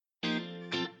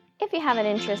If you have an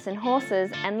interest in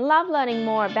horses and love learning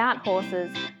more about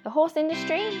horses, the horse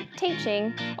industry,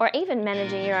 teaching, or even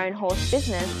managing your own horse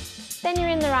business, then you're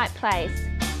in the right place.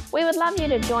 We would love you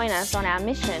to join us on our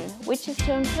mission, which is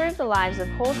to improve the lives of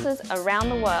horses around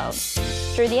the world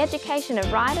through the education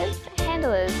of riders,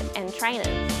 handlers, and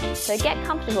trainers. So get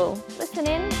comfortable, listen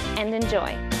in, and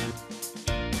enjoy.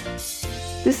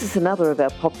 This is another of our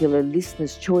popular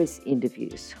Listener's Choice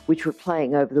interviews, which we're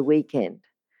playing over the weekend.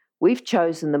 We've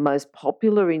chosen the most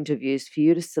popular interviews for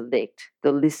you to select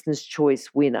the Listener's Choice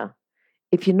winner.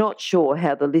 If you're not sure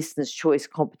how the Listener's Choice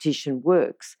competition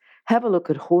works, have a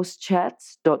look at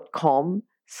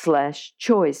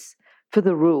horsechats.com/choice for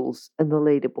the rules and the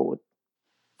leaderboard.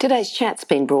 Today's chat's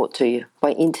been brought to you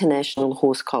by International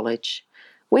Horse College.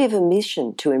 We have a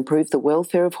mission to improve the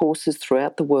welfare of horses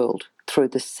throughout the world through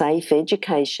the safe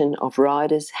education of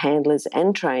riders, handlers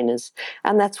and trainers,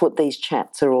 and that's what these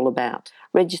chats are all about.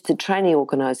 Registered Training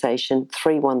Organisation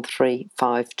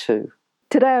 31352.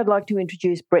 Today I'd like to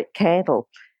introduce Brett Cantle.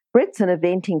 Brett's an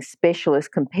eventing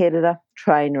specialist, competitor,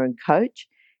 trainer and coach.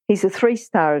 He's a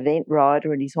 3-star event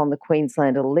rider and he's on the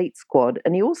Queensland Elite Squad,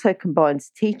 and he also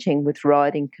combines teaching with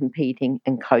riding, competing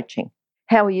and coaching.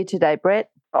 How are you today, Brett?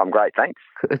 I'm great, thanks.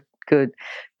 Good.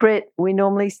 Brett, we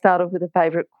normally start off with a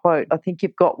favourite quote. I think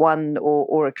you've got one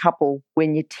or a couple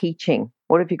when you're teaching.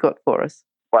 What have you got for us?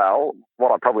 Well,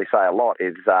 what I probably say a lot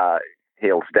is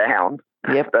heels down.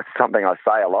 Yep. That's something I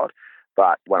say a lot.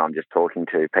 But when I'm just talking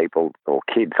to people or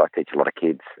kids, I teach a lot of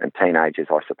kids and teenagers,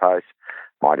 I suppose.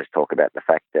 I just talk about the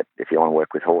fact that if you want to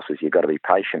work with horses, you've got to be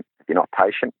patient. If you're not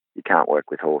patient, you can't work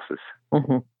with horses.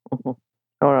 Mm-hmm. Mm-hmm.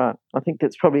 All right. I think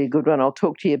that's probably a good one. I'll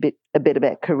talk to you a bit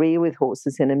about career with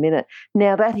horses in a minute.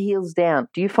 Now, that heels down,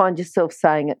 do you find yourself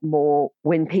saying it more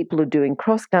when people are doing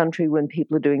cross-country, when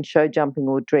people are doing show jumping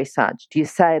or dressage? Do you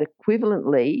say it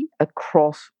equivalently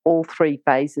across all three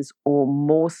phases or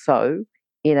more so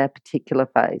in a particular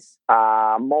phase?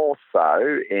 More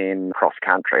so in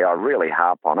cross-country. I really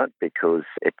harp on it because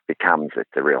it's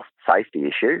a real safety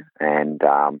issue, and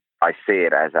I see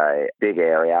it as a big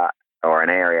area or an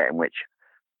area in which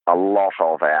a lot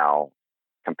of our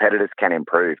competitors can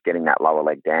improve. Getting that lower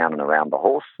leg down and around the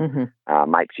horse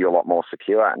makes you a lot more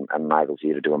secure and enables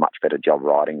you to do a much better job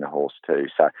riding the horse too.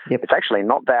 So It's actually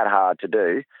not that hard to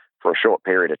do for a short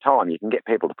period of time. You can get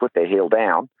people to put their heel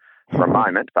down for a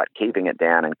moment, but keeping it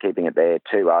down and keeping it there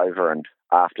too over and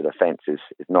after the fence is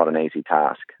not an easy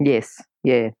task. Yes,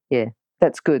 yeah.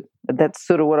 That's good. That's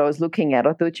sort of what I was looking at.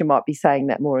 I thought you might be saying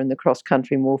that more in the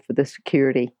cross-country, more for the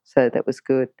security. So that was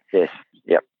good. Yes,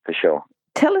 yep, for sure.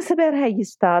 Tell us about how you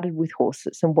started with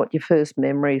horses and what your first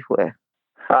memories were.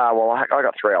 Well, I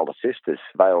got 3 older sisters.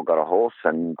 They all got a horse,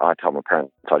 and I told my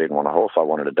parents I didn't want a horse, I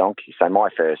wanted a donkey. So my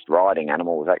first riding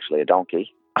animal was actually a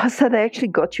donkey. Oh, so they actually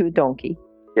got you a donkey?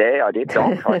 Yeah, I did,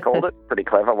 Donk, I called it. Pretty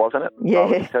clever, wasn't it? Yeah.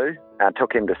 I was too. I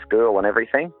took him to school and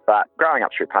everything. But growing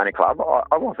up through Pony Club,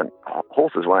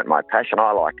 horses weren't my passion.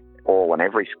 I like all and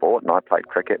every sport, and I played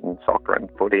cricket and soccer and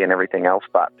footy and everything else.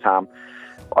 But I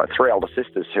had 3 older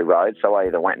sisters who rode, so I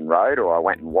either went and rode or I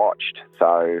went and watched.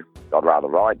 So I'd rather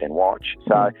ride than watch.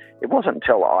 So it wasn't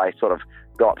until I sort of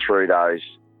got through those,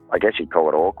 I guess you'd call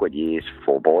it awkward years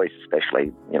for boys,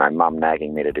 especially, mum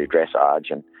nagging me to do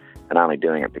dressage and only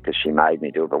doing it because she made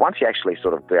me do it. But once you actually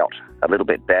sort of felt a little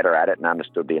bit better at it and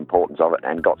understood the importance of it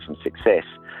and got some success,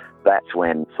 that's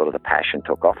when sort of the passion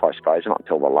took off, I suppose, not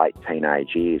until the late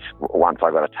teenage years, once I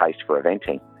got a taste for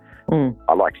eventing.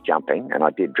 I liked jumping and I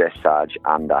did dressage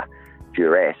under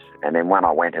duress, and then when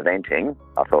I went eventing,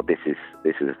 I thought this is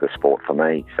the sport for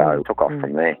me, so it took off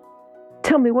from there.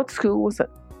 Tell me, what school was it?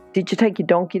 Did you take your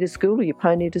donkey to school or your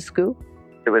pony to school?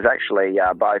 It was actually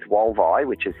both Wolvi,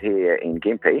 which is here in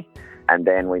Gympie, and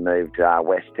then we moved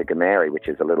west to Gameri, which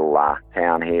is a little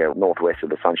town here northwest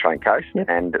of the Sunshine Coast. Yep.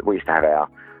 And we used to have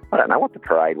I don't know what the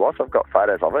parade was. I've got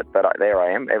photos of it, but there I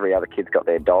am. Every other kid's got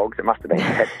their dogs. It must have been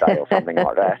Pets Day or something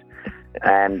like that.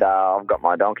 And I've got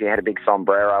my donkey. He had a big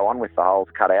sombrero on with the holes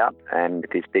cut out and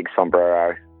this big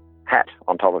sombrero hat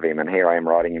on top of him. And here I am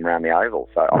riding him around the oval.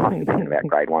 So I must have been about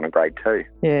grade 1 and grade 2.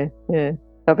 Yeah.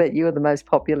 I bet you were the most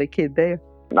popular kid there.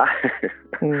 No,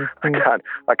 I can't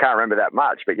remember that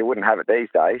much, but you wouldn't have it these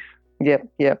days. Yep.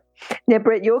 Now,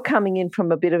 Brett, you're coming in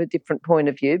from a bit of a different point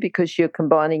of view because you're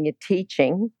combining your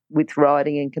teaching with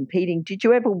riding and competing. Did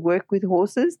you ever work with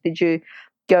horses? Did you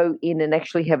go in and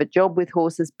actually have a job with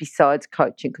horses besides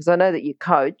coaching? Because I know that you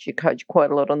coach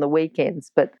quite a lot on the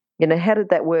weekends, but, how did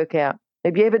that work out?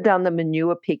 Have you ever done the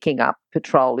manure picking up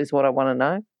patrol is what I want to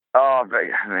know. Oh,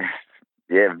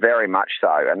 Yeah, very much so.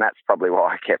 And that's probably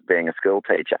why I kept being a school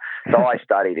teacher. So I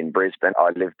studied in Brisbane. I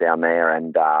lived down there,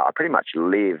 and I pretty much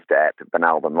lived at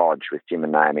Benalbin Lodge with Jim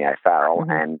and Naomi O'Farrell.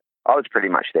 Mm-hmm. And I was pretty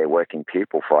much their working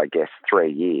pupil for, I guess,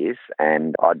 3 years.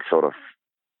 And I'd sort of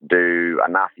do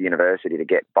enough university to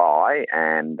get by,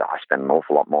 and I spent an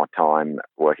awful lot more time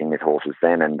working with horses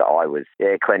then, and I was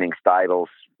cleaning stables,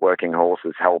 working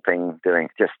horses, helping, doing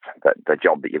just the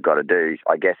job that you've got to do,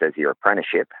 I guess, as your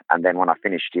apprenticeship. And then when I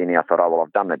finished uni, I thought, oh, well,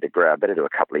 I've done the degree, I better do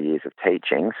a couple of years of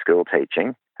teaching, school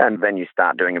teaching. And then you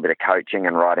start doing a bit of coaching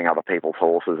and riding other people's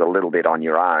horses a little bit on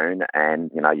your own,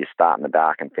 and, you know, you start in the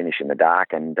dark and finish in the dark,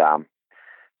 and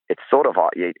it's sort of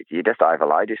like you just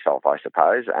overload yourself, I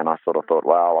suppose. And I sort of thought,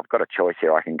 well, I've got a choice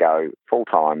here. I can go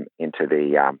full-time into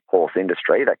the horse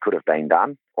industry. That could have been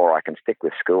done. Or I can stick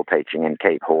with school teaching and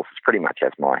keep horses pretty much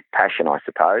as my passion, I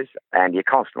suppose. And you're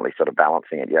constantly sort of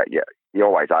balancing it. You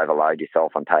always overload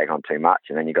yourself and take on too much,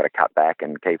 and then you've got to cut back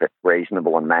and keep it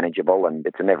reasonable and manageable. And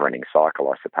it's a never-ending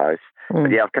cycle, I suppose. But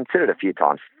yeah, I've considered a few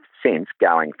times since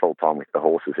going full-time with the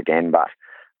horses again, but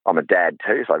I'm a dad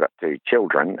too, so I've got 2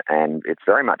 children, and it's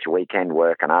very much weekend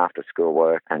work and after school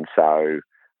work. And so,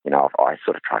 you know, I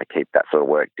sort of try to keep that sort of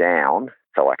work down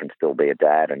so I can still be a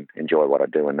dad and enjoy what I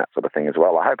do and that sort of thing as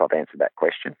well. I hope I've answered that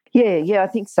question. Yeah, I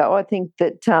think so. I think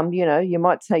that, you know, you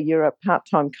might say you're a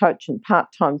part-time coach and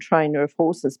part-time trainer of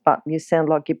horses, but you sound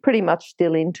like you're pretty much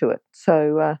still into it.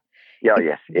 So,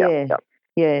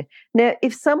 Yeah. Now,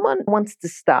 if someone wants to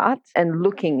start and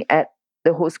looking at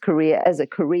the horse career as a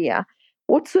career,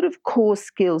 what sort of core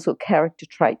skills or character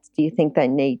traits do you think they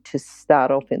need to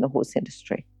start off in the horse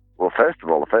industry? Well, first of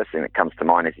all, the first thing that comes to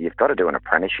mind is you've got to do an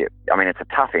apprenticeship. I mean, it's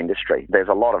a tough industry. There's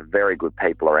a lot of very good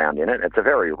people around in it. It's a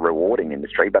very rewarding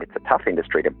industry, but it's a tough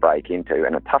industry to break into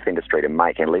and a tough industry to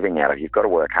make a living out of. You've got to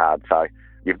work hard, so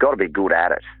you've got to be good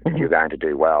at it if you're going to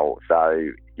do well. So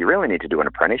you really need to do an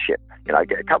apprenticeship. You know,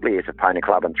 get a couple of years of pony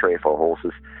club and 3 or 4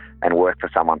 horses and work for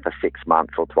someone for 6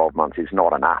 months or 12 months is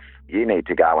not enough. You need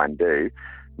to go and do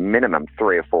minimum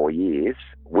 3 or 4 years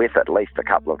with at least a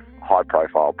couple of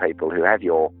high-profile people who have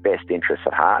your best interests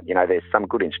at heart. You know, there's some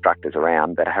good instructors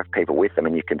around that have people with them,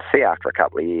 and you can see after a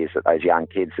couple of years that those young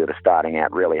kids that are starting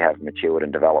out really have matured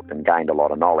and developed and gained a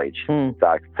lot of knowledge.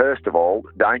 So, first of all,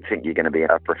 don't think you're going to be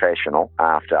a professional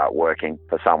after working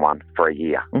for someone for a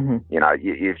year. You know,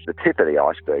 the tip of the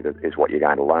iceberg is what you're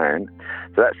going to learn.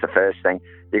 So that's the first thing.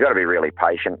 You've got to be really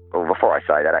patient. Well, before I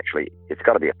say that, actually, it's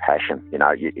got to be a passion. You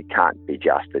know, it can't be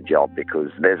just a job because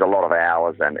there's a lot of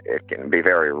hours and it can be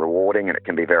very rewarding and it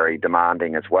can be very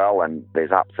demanding as well, and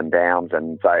there's ups and downs,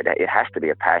 and so it has to be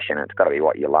a passion. It's got to be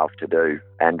what you love to do.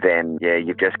 And then,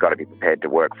 you've just got to be prepared to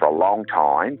work for a long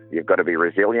time. You've got to be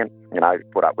resilient, you know,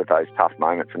 put up with those tough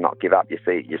moments and not give up. You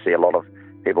see a lot of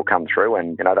people come through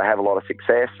and, you know, they have a lot of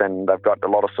success and they've got a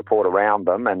lot of support around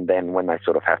them, and then when they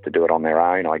sort of have to do it on their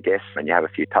own, I guess, and you have a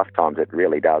few tough times, it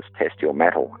really does test your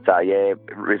mettle. So,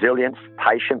 resilience,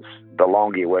 patience. The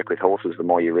longer you work with horses, the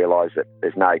more you realise that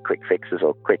there's no quick fixes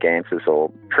or quick answers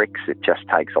or tricks. It just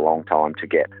takes a long time to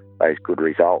get those good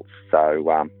results. So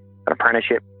an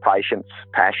apprenticeship, patience,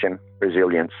 passion,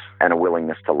 resilience, and a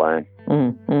willingness to learn.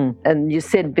 And you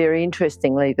said very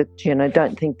interestingly that, you know,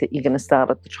 don't think that you're going to start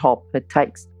at the top. It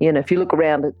takes, you know, if you look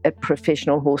around at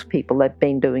professional horse people, they've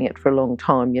been doing it for a long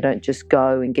time. You don't just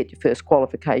go and get your first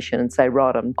qualification and say,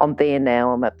 right, I'm there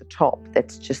now, I'm at the top.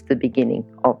 That's just the beginning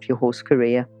of your horse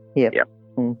career. Yep.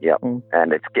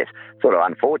 And it gets sort of,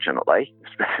 unfortunately,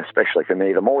 especially for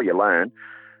me, the more you learn,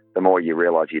 the more you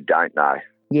realise you don't know.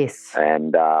 Yes.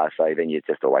 And so then you're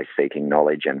just always seeking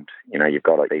knowledge, and, you know, you've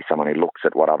got to be someone who looks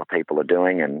at what other people are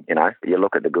doing, and, you know, you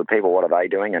look at the good people, what are they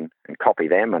doing, and copy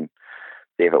them and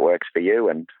see if it works for you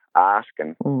and ask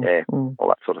and, all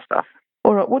that sort of stuff.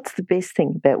 All right, what's the best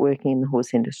thing about working in the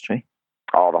horse industry?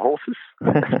 Oh, the horses.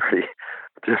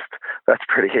 That's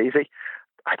pretty easy.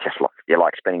 You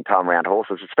like spending time around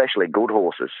horses, especially good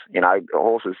horses. You know,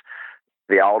 horses,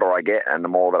 the older I get and the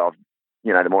more that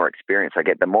the more experience I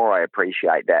get, the more I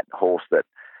appreciate that horse that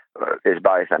is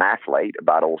both an athlete,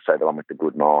 but also the one with the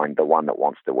good mind, the one that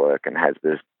wants to work and has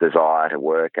this desire to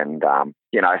work. And,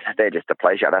 they're just a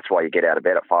pleasure. That's why you get out of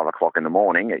bed at 5 o'clock in the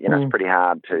morning. You know, it's pretty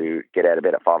hard to get out of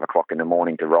bed at 5 o'clock in the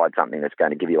morning to ride something that's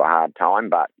going to give you a hard time,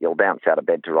 but you'll bounce out of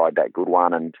bed to ride that good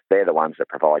one. And they're the ones that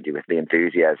provide you with the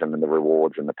enthusiasm and the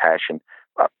rewards and the passion.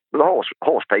 But the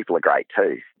horse people are great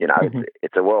too. You know,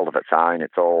 it's a world of its own.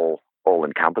 It's all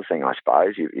encompassing, I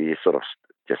suppose. You sort of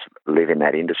just live in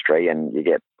that industry and you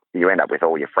get you end up with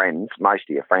all your friends. Most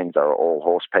of your friends are all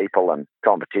horse people, and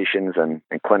competitions and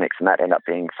clinics, and that end up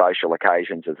being social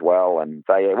occasions as well. And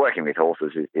so, yeah, working with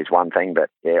horses is one thing, but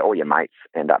yeah, all your mates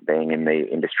end up being in the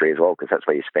industry as well, because that's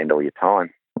where you spend all your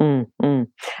time.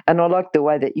 And I like the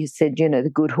way that you said,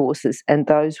 the good horses and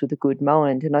those with a good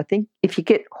mind. And I think if you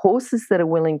get horses that are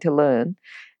willing to learn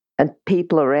and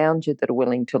people around you that are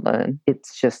willing to learn,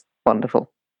 it's just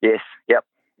wonderful. Yes, yep.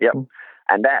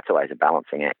 And that's always a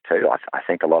balancing act too. I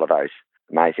think a lot of those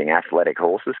amazing athletic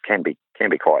horses can be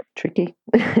quite tricky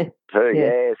too.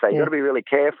 Yeah. So you've got to be really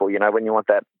careful. When you want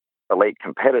that elite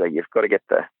competitor, you've got to get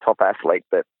the top athlete.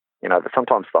 But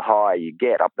sometimes the higher you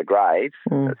get up the grades,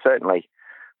 certainly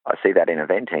I see that in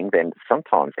eventing. Then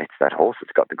sometimes it's that horse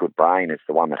that's got the good brain. It's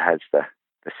the one that has the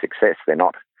success. They're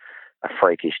not a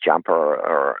freakish jumper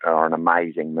or an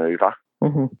amazing mover.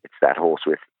 It's that horse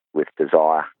with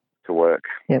desire to work.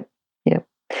 Yep.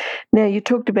 Now, you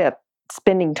talked about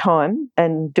spending time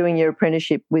and doing your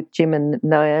apprenticeship with Jim and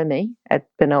Naomi at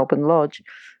Benalbin Lodge.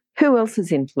 Who else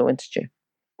has influenced you?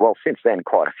 Well, since then,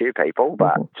 quite a few people,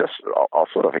 but I'll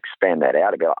sort of expand that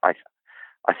out a bit.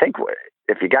 I think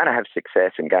if you're going to have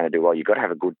success and going to do well, you've got to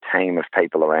have a good team of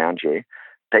people around you,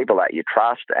 people that you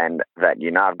trust and that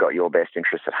have got your best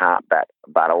interests at heart,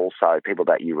 but also people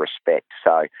that you respect.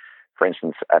 So, for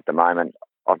instance, at the moment,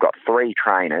 I've got 3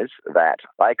 trainers that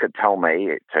they could tell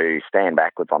me to stand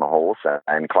backwards on a horse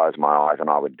and close my eyes,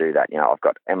 and I would do that. I've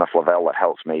got Emma Flavelle that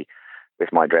helps me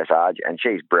with my dressage, and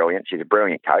she's brilliant. She's a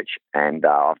brilliant coach, and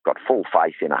I've got full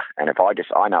faith in her. And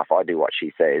I know if I do what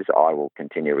she says, I will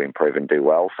continue to improve and do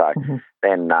well. So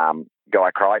then Guy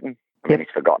Crichton, he's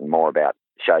forgotten more about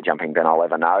show jumping than I'll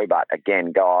ever know. But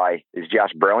again, Guy is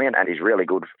just brilliant, and he's really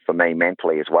good for me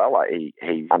mentally as well.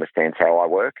 He understands how I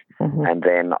work. And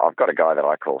then I've got a guy that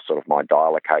I call sort of my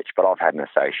dialer coach, but I've had an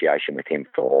association with him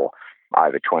for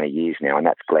over 20 years now, and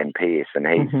that's Glenn Pearce. And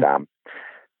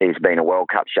he's been a World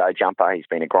Cup show jumper. He's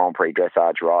been a Grand Prix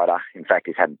dressage rider. In fact,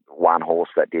 he's had one horse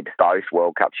that did both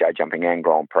World Cup show jumping and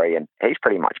Grand Prix, and he's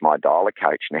pretty much my dialer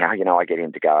coach now. I get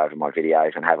him to go over my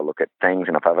videos and have a look at things,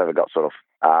 and if I've ever got sort of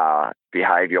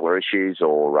behavioural issues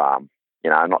or, I'm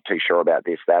not too sure about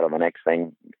this, that, or the next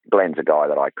thing, Glenn's a guy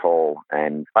that I call,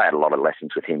 and I had a lot of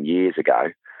lessons with him years ago.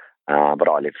 But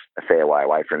I live a fair way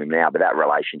away from him now. But that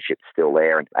relationship's still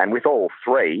there, and with all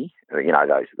 3,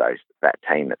 that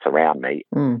team that's around me,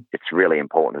 it's really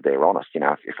important that they're honest.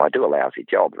 If I do a lousy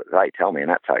job, they tell me, and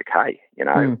that's okay.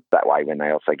 That way when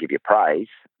they also give you praise,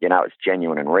 it's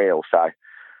genuine and real. So,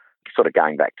 sort of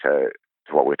going back to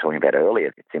what we were talking about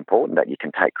earlier, it's important that you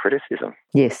can take criticism.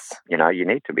 Yes.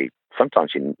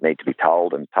 Sometimes you need to be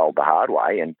told the hard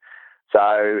way, and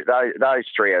so those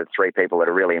 3 are 3 people that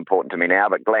are really important to me now.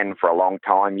 But Glenn, for a long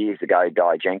time, years ago,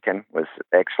 Di Jenkin was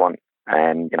excellent.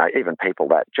 And, even people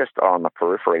that just are on the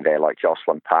periphery there, like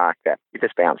Jocelyn Park, that you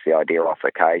just bounce the idea off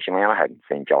occasionally. I hadn't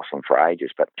seen Jocelyn for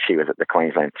ages, but she was at the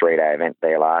Queensland 3-day event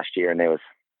there last year, and there was,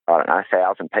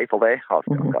 1,000 people there. I've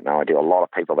got no idea, a lot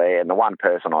of people there. And the one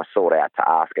person I sought out to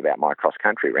ask about my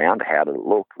cross-country round, how did it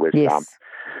look, was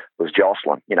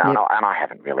Jocelyn. And I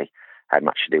haven't really had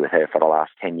much to do with her for the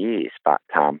last 10 years. But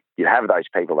you have those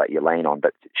people that you lean on.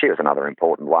 But she was another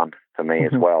important one for me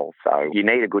as well. So you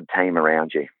need a good team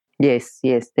around you. Yes,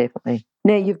 definitely.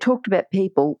 Now, you've talked about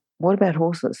people. What about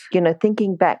horses?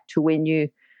 Thinking back to when you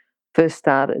first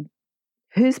started,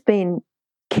 who's been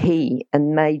key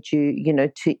and made you,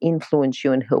 to influence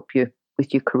you and help you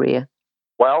with your career?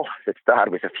 Well, it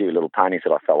started with a few little ponies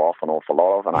that I fell off an awful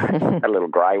lot of. And I had a little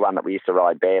grey one that we used to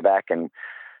ride bareback, and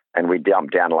we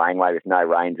jumped down laneway with no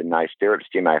reins and no stirrups.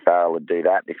 Jim O'Farrell would do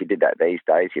that. If you did that these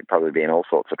days, you'd probably be in all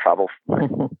sorts of trouble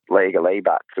legally.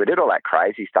 But we did all that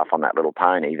crazy stuff on that little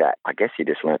pony that I guess you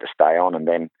just learnt to stay on. And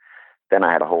then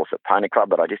I had a horse at Pony Club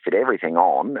that I just did everything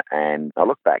on. And I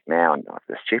look back now and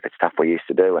the stupid stuff we used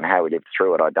to do and how we lived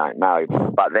through it, I don't know.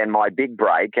 But then my big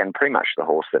break, and pretty much the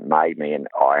horse that made me, and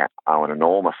I owe an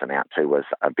enormous amount to, was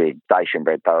a big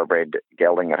station-bred thoroughbred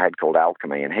gelding it had called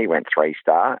Alchemy, and he went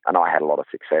 3-star, and I had a lot of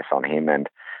success on him, and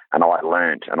I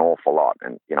learnt an awful lot.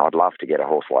 And, I'd love to get a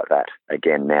horse like that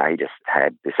again now. He just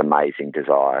had this amazing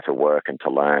desire to work and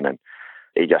to learn, and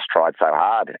he just tried so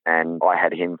hard. And I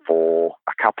had him for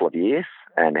a couple of years,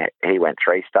 and he went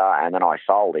 3-star, and then I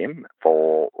sold him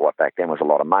for what back then was a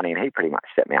lot of money, and he pretty much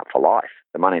set me up for life.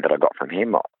 The money that I got from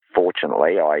him,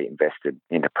 fortunately, I invested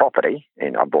into property,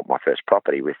 and I bought my first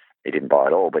property with he didn't buy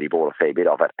it all, but he bought a fair bit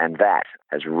of it. And that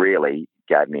has really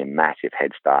gave me a massive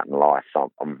head start in life.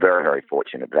 So I'm very, very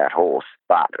fortunate with that horse.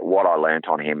 But what I learnt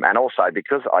on him, and also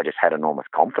because I just had enormous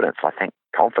confidence, I think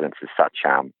confidence is such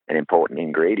an important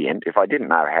ingredient. If I didn't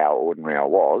know how ordinary I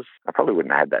was, I probably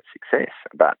wouldn't have had that success.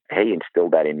 But he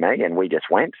instilled that in me, and we just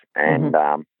went. And,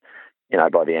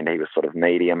 by the end, he was sort of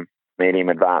medium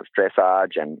advanced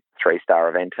dressage and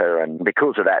 3-star eventer. And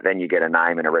because of that, then you get a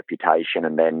name and a reputation,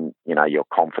 and then, you're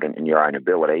confident in your own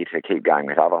ability to keep going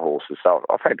with other horses. So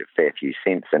I've had a fair few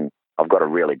since, and I've got a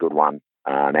really good one.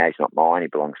 Now he's not mine. He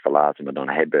belongs to Lars and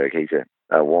Madonna Hedberg. He's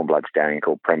a warm blood stallion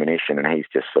called Premonition, and he's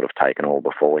just sort of taken all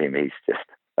before him. He's just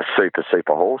a super,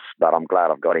 super horse, but I'm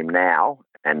glad I've got him now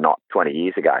and not 20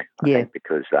 years ago, I think,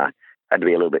 because I had to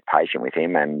be a little bit patient with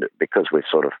him, and because we've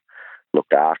sort of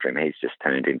looked after him, he's just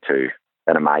turned into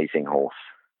an amazing horse.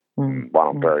 One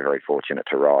I'm very, very fortunate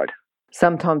to ride.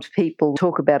 Sometimes people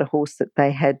talk about a horse that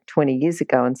they had 20 years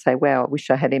ago and say, wow, I wish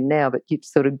I had him now, but you've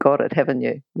sort of got it, haven't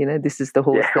you? This is the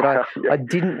horse that I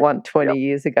didn't want 20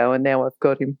 years ago, and now I've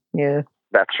got him. Yeah.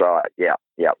 That's right. Yeah.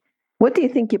 What do you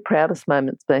think your proudest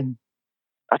moment's been?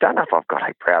 I don't know if I've got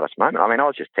a proudest moment. I mean, I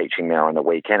was just teaching there on the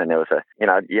weekend, and there was a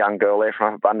young girl there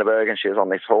from Bundaberg, and she was on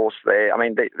this horse there. I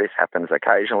mean, this happens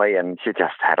occasionally, and she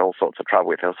just had all sorts of trouble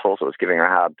with her horse. It was giving her a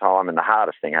hard time, and the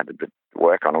hardest thing I had to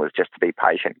work on was just to be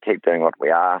patient, keep doing what we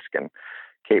ask, and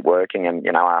keep working. And,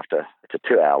 after it's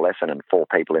a 2-hour lesson and 4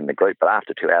 people in the group, but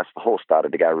after 2 hours, the horse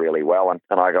started to go really well, and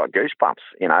I got goosebumps,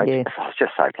 I was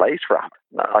just so pleased for her.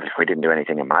 We didn't do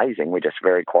anything amazing. We're just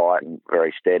very quiet and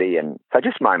very steady. And so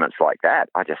just moments like that,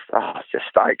 I was just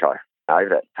stoked. I know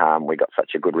that we got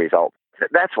such a good result.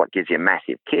 That's what gives you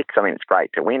massive kicks. I mean, it's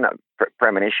great to win.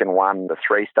 Premonition won the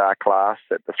 3-star class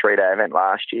at the 3-day event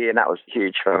last year, and that was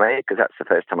huge for me because that's the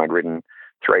first time I'd ridden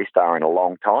 3-star in a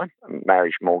long time.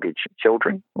 Marriage, mortgage,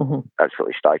 children.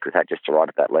 Absolutely stoked with that, just to ride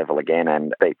at that level again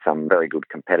and beat some very good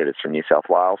competitors from New South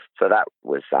Wales. So that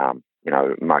was,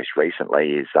 most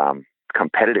recently is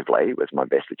competitively was my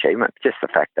best achievement. Just the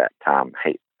fact that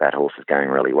that horse is going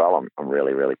really well, I'm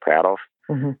really, really proud of.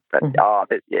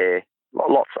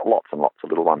 Lots and lots of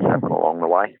little ones happen along the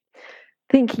way.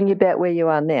 Thinking about where you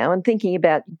are now and thinking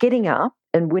about getting up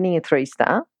and winning a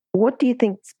 3-star, what do you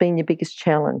think's been your biggest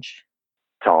challenge?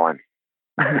 Time,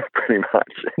 pretty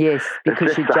much. Yes,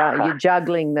 because you're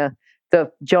juggling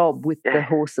the job with the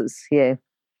horses. Yeah.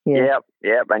 Yep.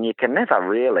 And you can never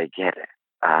really get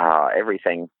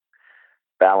everything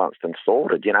balanced and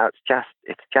sorted.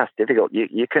 It's just difficult.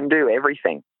 You can do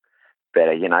everything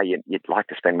better. You'd like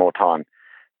to spend more time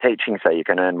teaching so you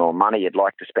can earn more money. You'd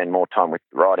like to spend more time with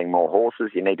riding more horses.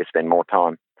 You need to spend more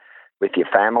time with your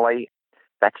family.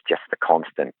 That's just the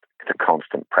constant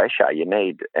pressure. You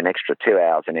need an extra 2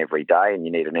 hours in every day, and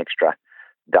you need an extra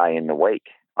day in the week,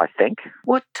 I think.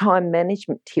 What time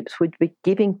management tips would you be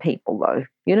giving people, though?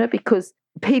 Because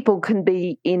people can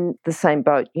be in the same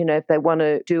boat, if they want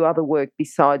to do other work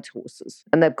besides horses,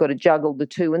 and they've got to juggle the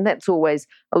two. And that's always,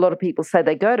 a lot of people say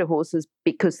they go to horses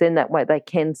because then that way they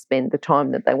can spend the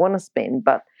time that they want to spend.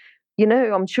 But,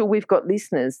 I'm sure we've got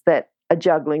listeners that are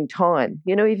juggling time,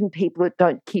 even people that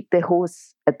don't keep their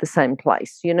horse at the same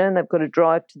place, and they've got to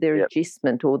drive to their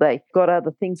adjustment, or they've got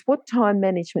other things. What time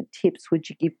management tips would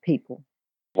you give people?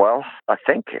 Well, I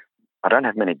think I don't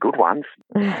have many good ones.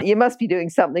 You must be doing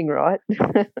something right.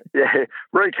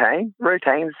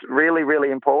 Routine's really,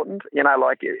 really important.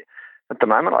 At the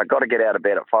moment, I've got to get out of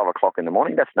bed at 5 o'clock in the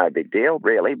morning. That's no big deal,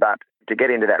 really. But to get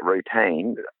into that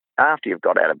routine, after you've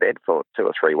got out of bed for 2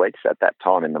 or 3 weeks at that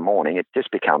time in the morning, it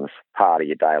just becomes part of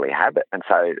your daily habit. And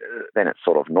so then it's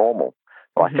sort of normal.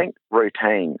 Well, I think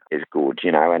routine is good,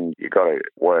 and you've got to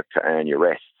work to earn your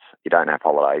rests. You don't have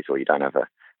holidays, or you don't have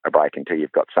a break until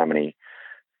you've got so many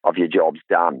of your jobs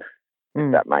done,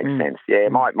 if that makes sense. Yeah,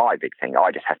 my big thing,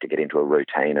 I just have to get into a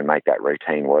routine and make that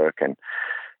routine work. And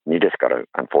you just got to,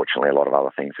 unfortunately, a lot of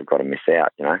other things have got to miss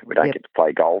out. We don't get to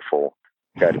play golf or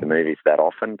go to the movies that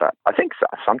often. But I think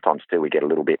sometimes too we get a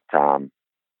little bit, I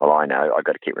know I've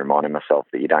got to keep reminding myself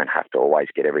that you don't have to always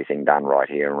get everything done right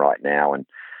here and right now. And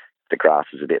if the grass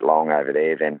is a bit long over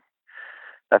there, then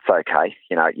that's okay.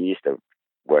 You used to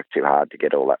work too hard to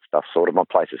get all that stuff sorted. My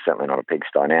place is certainly not a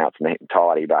pigsty now. It's neat and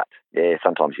tidy, but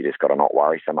sometimes you just got to not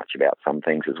worry so much about some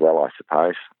things as well, I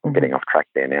suppose. I'm getting off track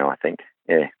there now, I think.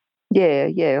 Yeah.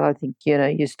 I think,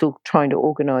 you're still trying to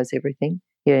organise everything.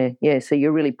 Yeah. So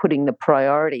you're really putting the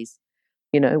priorities,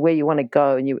 where you want to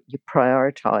go, and you're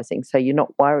prioritising. So you're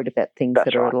not worried about things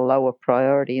that are at a lower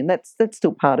priority. And that's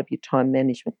still part of your time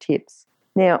management tips.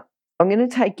 Now, I'm going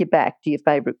to take you back to your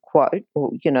favourite quote,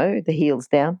 or, the heels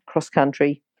down, cross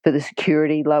country for the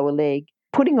security, lower leg.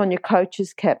 Putting on your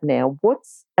coach's cap now,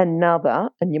 what's another,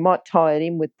 and you might tie it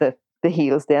in with the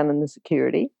heels down and the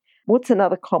security, what's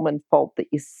another common fault that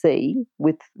you see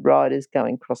with riders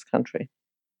going cross-country?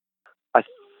 I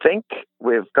think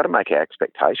we've got to make our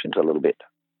expectations a little bit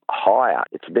higher.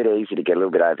 It's a bit easy to get a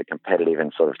little bit over-competitive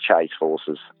and sort of chase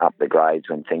horses up the grades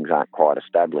when things aren't quite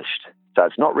established. So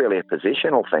it's not really a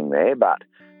positional thing there, but,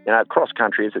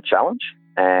 cross-country is a challenge.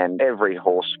 And every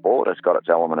horse sport has got its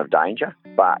element of danger,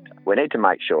 but we need to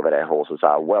make sure that our horses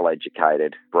are well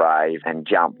educated, brave, and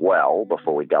jump well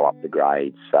before we go up the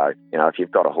grades. So, if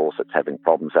you've got a horse that's having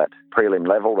problems at prelim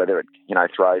level, whether it,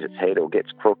 throws its head or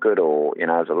gets crooked or, is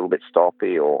a little bit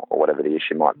stoppy or whatever the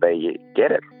issue might be, you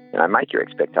get it. Make your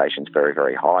expectations very,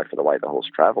 very high for the way the horse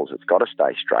travels. It's got to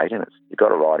stay straight and you've got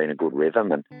to ride in a good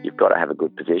rhythm and you've got to have a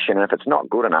good position. And if it's not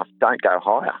good enough, don't go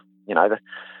higher.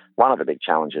 One of the big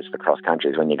challenges for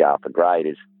cross-country is when you go up a grade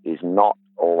is not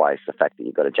always the fact that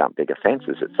you've got to jump bigger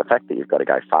fences. It's the fact that you've got to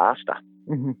go faster.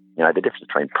 Mm-hmm. The difference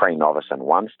between pre-novice and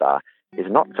one-star is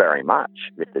not very much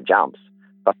with the jumps,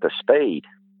 but the speed.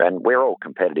 And we're all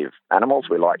competitive animals.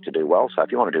 We like to do well. So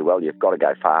if you want to do well, you've got to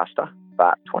go faster.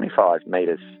 But 25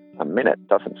 metres a minute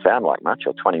doesn't sound like much,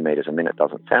 or 20 metres a minute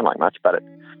doesn't sound like much, but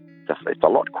it's a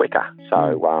lot quicker.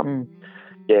 So,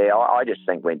 yeah, I just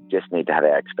think we just need to have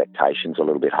our expectations a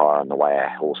little bit higher on the way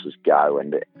our horses go.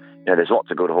 And, there's lots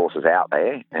of good horses out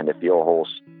there. And if your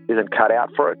horse isn't cut out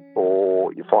for it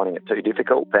or you're finding it too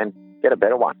difficult, then get a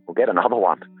better one or get another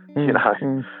one.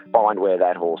 Find where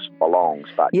that horse belongs.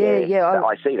 But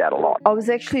I see that a lot. I was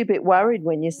actually a bit worried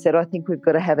when you said, I think we've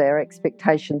got to have our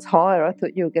expectations higher. I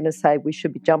thought you were going to say we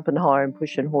should be jumping higher and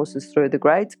pushing horses through the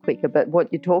grades quicker. But what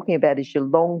you're talking about is your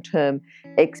long-term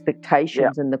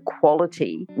expectations and the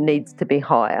quality needs to be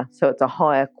higher. So it's a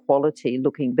higher quality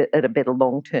looking at a better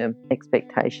long-term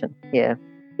expectation. Yeah.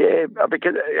 Yeah,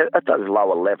 because at those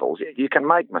lower levels, you can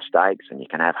make mistakes and you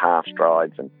can have half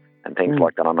strides and things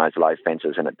like that on those low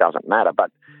fences, and it doesn't matter.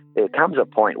 But there comes a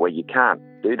point where you can't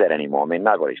do that anymore. I mean,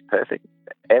 nobody's perfect.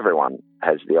 Everyone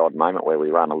has the odd moment where we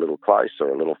run a little close or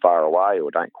a little far away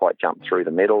or don't quite jump through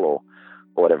the middle or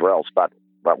whatever else. But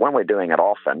when we're doing it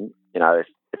often, if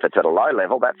it's at a low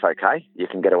level, that's okay. You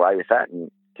can get away with that and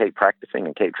keep practicing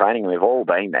and keep training. We've all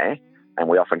been there, and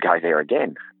we often go there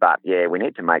again. But, yeah, we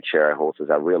need to make sure our horses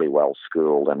are really well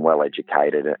schooled and well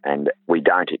educated, and we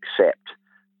don't accept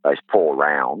those poor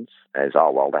rounds as, oh,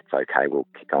 well, that's okay, we'll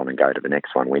kick on and go to the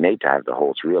next one. We need to have the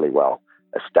horse really well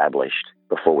established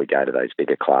before we go to those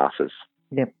bigger classes.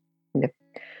 Yep.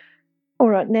 All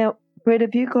right. Now, Brett,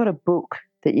 have you got a book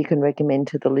that you can recommend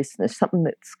to the listeners, something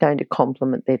that's going to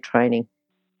complement their training?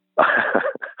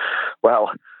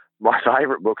 Well, my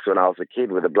favourite books when I was a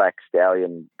kid were the Black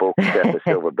Stallion books and the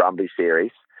Silver Brumby series.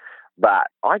 But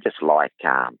I just like,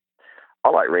 I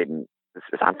like reading.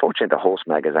 It's unfortunate the horse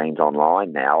magazines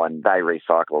online now, and they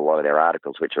recycle a lot of their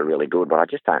articles, which are really good, but I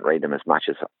just don't read them as much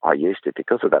as I used to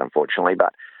because of that, unfortunately.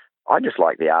 But I just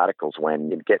like the articles when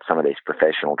you get some of these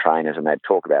professional trainers and they'd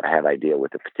talk about how they deal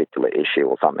with a particular issue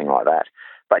or something like that.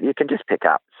 But you can just pick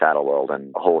up Saddle World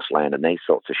and Horseland and these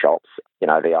sorts of shops,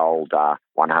 the old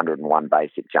 101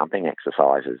 basic jumping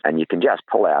exercises. And you can just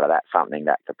pull out of that something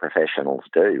that the professionals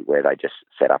do, where they just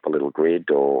set up a little grid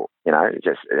or,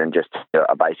 just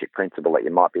a basic principle that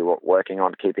you might be working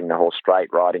on, keeping the horse straight,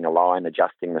 riding a line,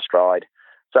 adjusting the stride.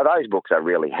 So those books are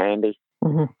really handy.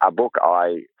 Mm-hmm. A book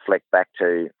I flick back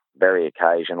to very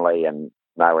occasionally and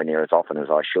nowhere near as often as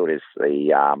I should is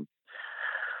the...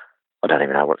 I don't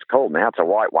even know what it's called now. It's a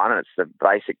white one, and it's the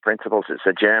basic principles. It's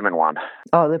a German one.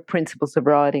 Oh, the principles of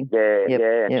riding.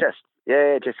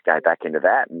 Just go back into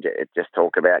that and just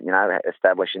talk about,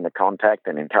 establishing the contact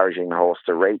and encouraging the horse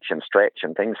to reach and stretch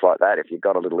and things like that. If you've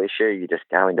got a little issue, you just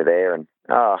go into there and,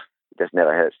 it just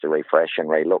never hurts to refresh and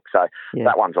relook. So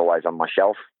that one's always on my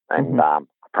shelf, and I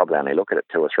probably only look at it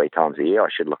 2 or 3 times a year. I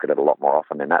should look at it a lot more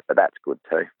often than that, but that's good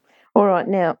too. All right.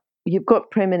 Now, you've got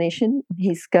Premonition.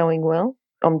 He's going well.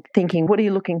 I'm thinking, what are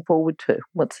you looking forward to?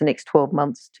 What's the next 12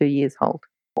 months, 2 years hold?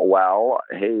 Well,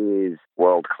 he is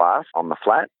world class on the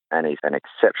flat and he's an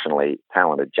exceptionally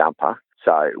talented jumper.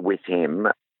 So with him,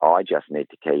 I just need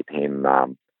to keep him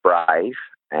brave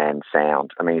and sound.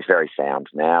 I mean, he's very sound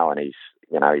now and his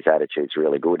attitude's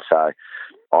really good. So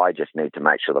I just need to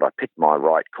make sure that I pick my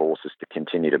right courses to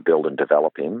continue to build and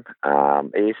develop him.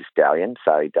 He is a stallion,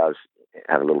 so he does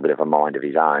have a little bit of a mind of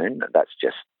his own. That's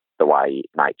just the way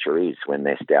nature is when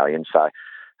they're stallions. So I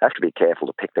have to be careful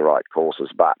to pick the right courses,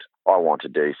 but I want to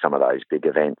do some of those big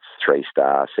events,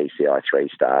 3-star, CCI 3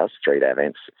 stars, 3-day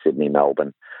events, Sydney,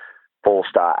 Melbourne,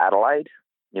 4-star Adelaide,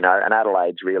 and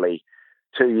Adelaide's really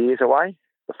 2 years away.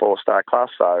 the 4-star class,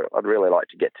 so I'd really like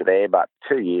to get to there. But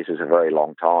 2 years is a very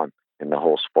long time in the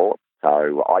horse sport.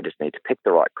 So I just need to pick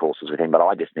the right courses with him, but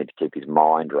I just need to keep his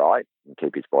mind right and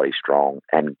keep his body strong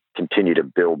and continue to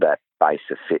build that base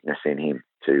of fitness in him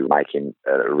to make him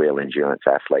a real endurance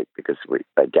athlete, because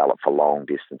they gallop for long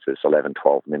distances, 11,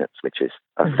 12 minutes, which is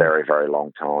a very, very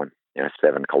long time,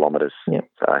 7 kilometres. Yep.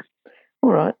 So,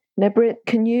 all right. Now, Brett,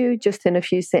 can you just in a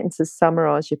few sentences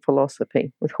summarise your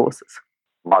philosophy with horses?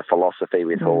 My philosophy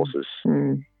with horses,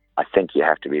 I think you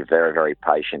have to be very, very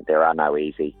patient. There are no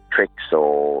easy tricks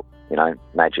or,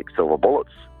 magic silver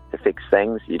bullets to fix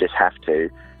things. You just have to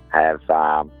have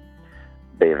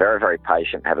be very, very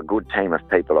patient, have a good team of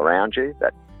people around you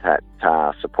that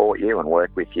support you and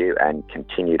work with you and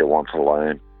continue to want to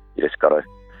learn. You just got to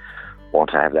want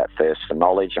to have that thirst for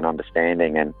knowledge and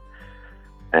understanding and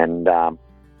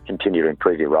continue to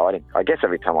improve your riding. I guess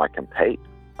every time I compete,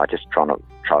 I just try to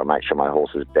make sure my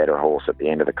horse is a better horse at the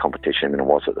end of the competition than it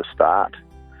was at the start.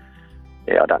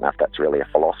 Yeah, I don't know if that's really a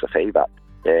philosophy, but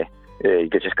yeah, you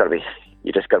just got to be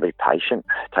patient.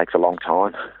 It takes a long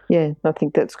time. Yeah, I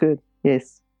think that's good.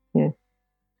 Yes. Yeah.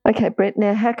 Okay, Brett,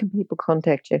 now how can people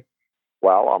contact you?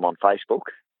 Well, I'm on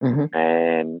Facebook,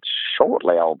 and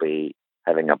shortly I'll be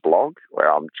having a blog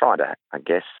where I'm trying to, I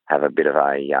guess, have a bit of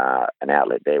an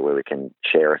outlet there where we can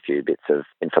share a few bits of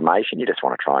information. You just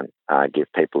want to try and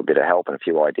give people a bit of help and a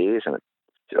few ideas, and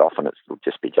often it'll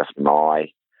just be just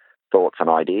my thoughts and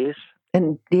ideas.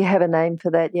 And do you have a name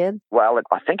for that yet? Well,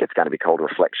 I think it's going to be called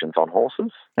Reflections on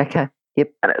Horses. Okay,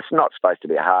 yep. And it's not supposed to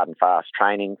be a hard and fast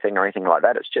training thing or anything like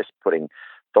that. It's just putting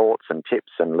thoughts and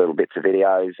tips and little bits of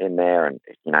videos in there and,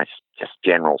 just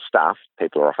general stuff.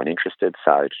 People are often interested,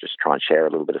 so just try and share a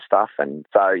little bit of stuff. And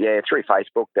so, yeah, through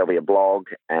Facebook, there'll be a blog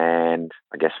and,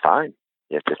 I guess, phone.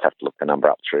 You just have to look the number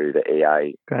up through the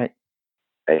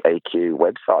EQ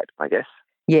website, I guess.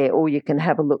 Yeah, or you can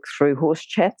have a look through Horse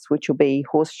Chats, which will be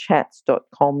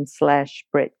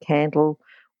horsechats.com/Brett Candle,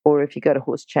 or if you go to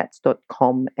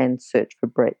horsechats.com and search for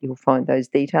Brett, you'll find those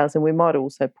details. And we might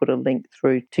also put a link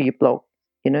through to your blog,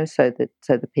 so that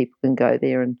people can go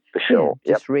there and for sure.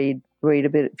 Just read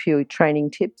a few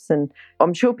training tips. And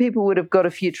I'm sure people would have got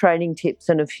a few training tips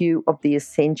and a few of the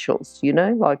essentials,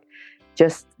 like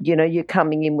just, you're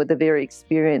coming in with a very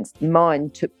experienced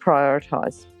mind to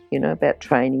prioritise, about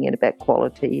training and about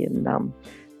quality, and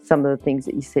some of the things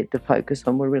that you said to focus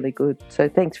on were really good. So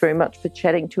thanks very much for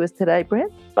chatting to us today,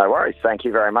 Brett. No worries. Thank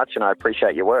you very much, and I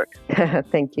appreciate your work.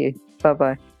 Thank you.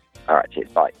 Bye-bye. All right, cheers.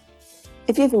 Bye.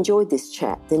 If you've enjoyed this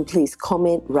chat, then please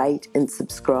comment, rate and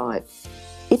subscribe.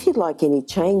 If you'd like any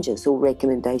changes or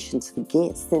recommendations for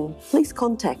guests, then please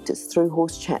contact us through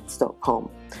horsechats.com.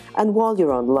 And while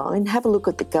you're online, have a look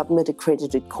at the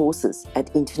government-accredited courses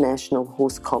at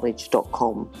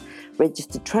internationalhorsecollege.com.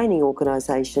 Registered Training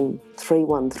Organisation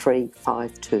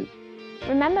 31352.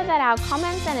 Remember that our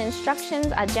comments and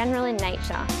instructions are general in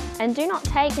nature and do not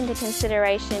take into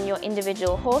consideration your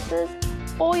individual horses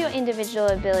or your individual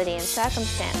ability and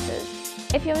circumstances.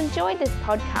 If you enjoyed this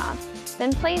podcast,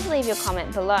 then please leave your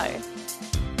comment below.